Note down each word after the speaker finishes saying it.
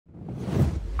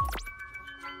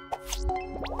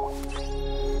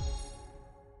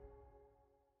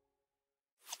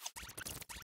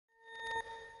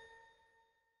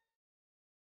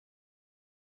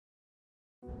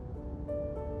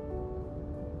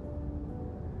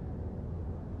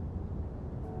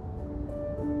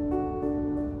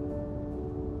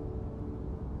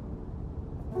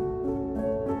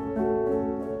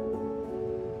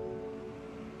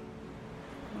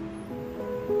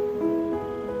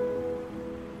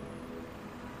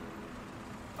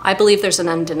I believe there's an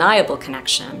undeniable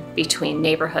connection between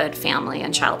neighborhood, family,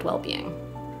 and child well-being.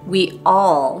 We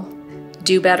all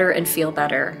do better and feel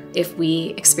better if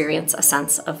we experience a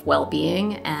sense of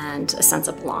well-being and a sense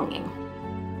of belonging.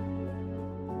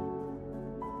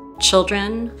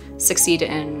 Children succeed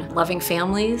in loving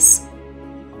families.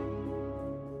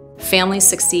 Families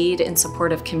succeed in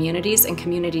supportive communities, and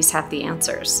communities have the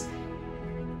answers.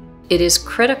 It is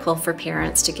critical for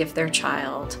parents to give their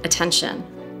child attention,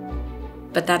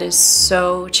 but that is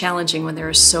so challenging when there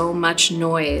is so much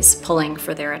noise pulling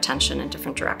for their attention in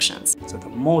different directions. So the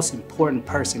most important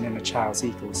person in a child's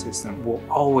ecosystem will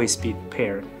always be the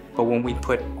parent. But when we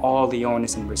put all the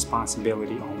onus and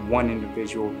responsibility on one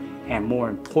individual, and more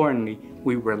importantly,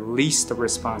 we release the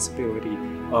responsibility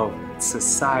of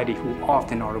society, who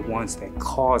often are the ones that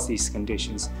cause these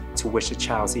conditions to which a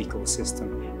child's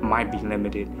ecosystem might be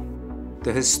limited.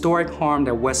 The historic harm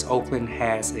that West Oakland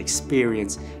has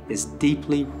experienced is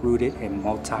deeply rooted in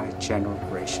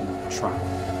multi-generational trauma.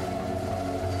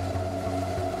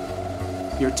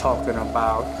 You're talking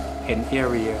about an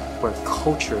area where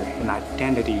culture and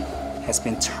identity has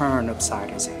been turned upside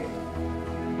its head.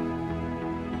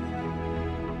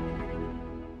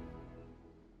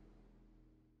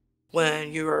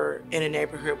 When you're in a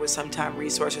neighborhood where sometimes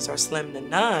resources are slim to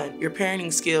none, your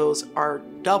parenting skills are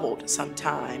doubled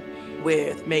sometime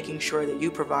with making sure that you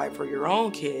provide for your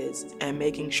own kids and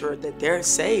making sure that they're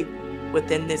safe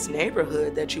within this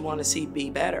neighborhood that you want to see be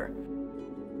better.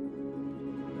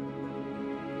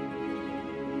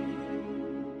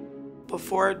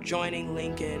 Before joining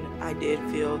Lincoln, I did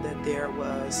feel that there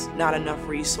was not enough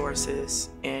resources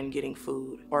in getting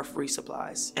food or free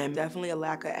supplies, and definitely a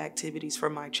lack of activities for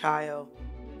my child.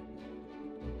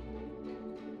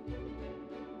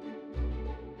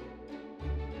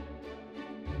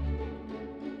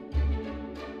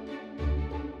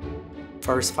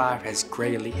 First Five has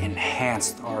greatly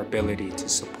enhanced our ability to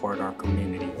support our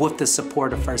community. With the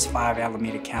support of First Five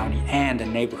Alameda County and the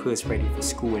Neighborhoods Ready for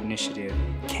School initiative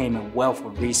came a wealth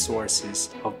of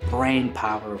resources, of brain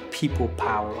power, of people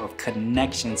power, of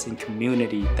connections and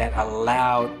community that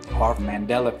allowed our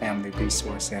Mandela Family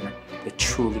Resource Center to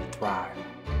truly thrive.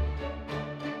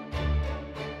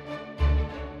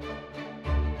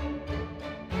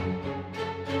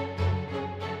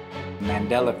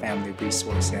 Mandela Family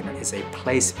Resource Center is a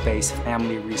place-based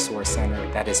family resource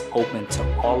center that is open to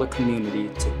all the community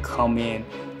to come in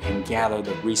and gather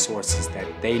the resources that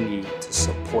they need to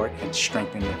support and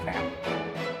strengthen their family.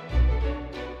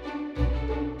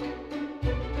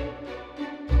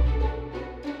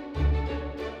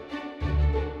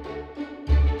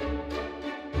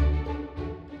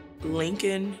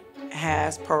 Lincoln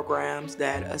has programs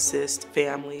that assist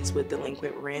families with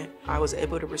delinquent rent. I was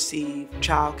able to receive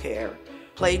childcare,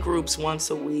 play groups once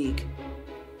a week,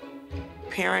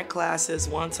 parent classes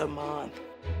once a month.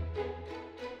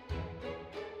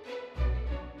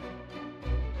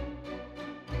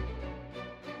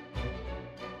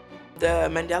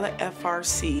 The Mandela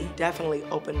FRC definitely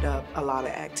opened up a lot of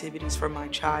activities for my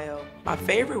child. My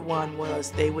favorite one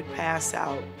was they would pass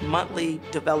out monthly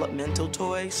developmental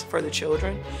toys for the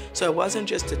children. So it wasn't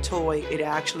just a toy, it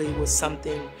actually was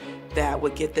something that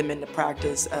would get them in the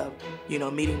practice of,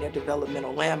 meeting their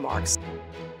developmental landmarks.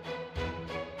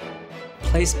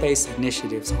 Place-based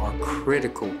initiatives are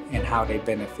critical in how they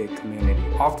benefit community.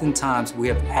 Oftentimes, we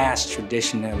have asked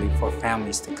traditionally for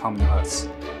families to come to us.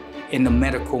 In the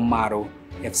medical model,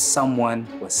 if someone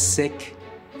was sick,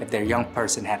 if their young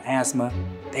person had asthma,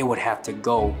 they would have to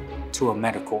go to a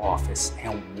medical office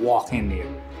and walk in there.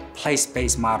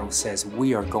 Place-based model says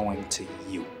we are going to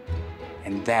you,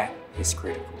 and that is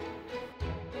critical.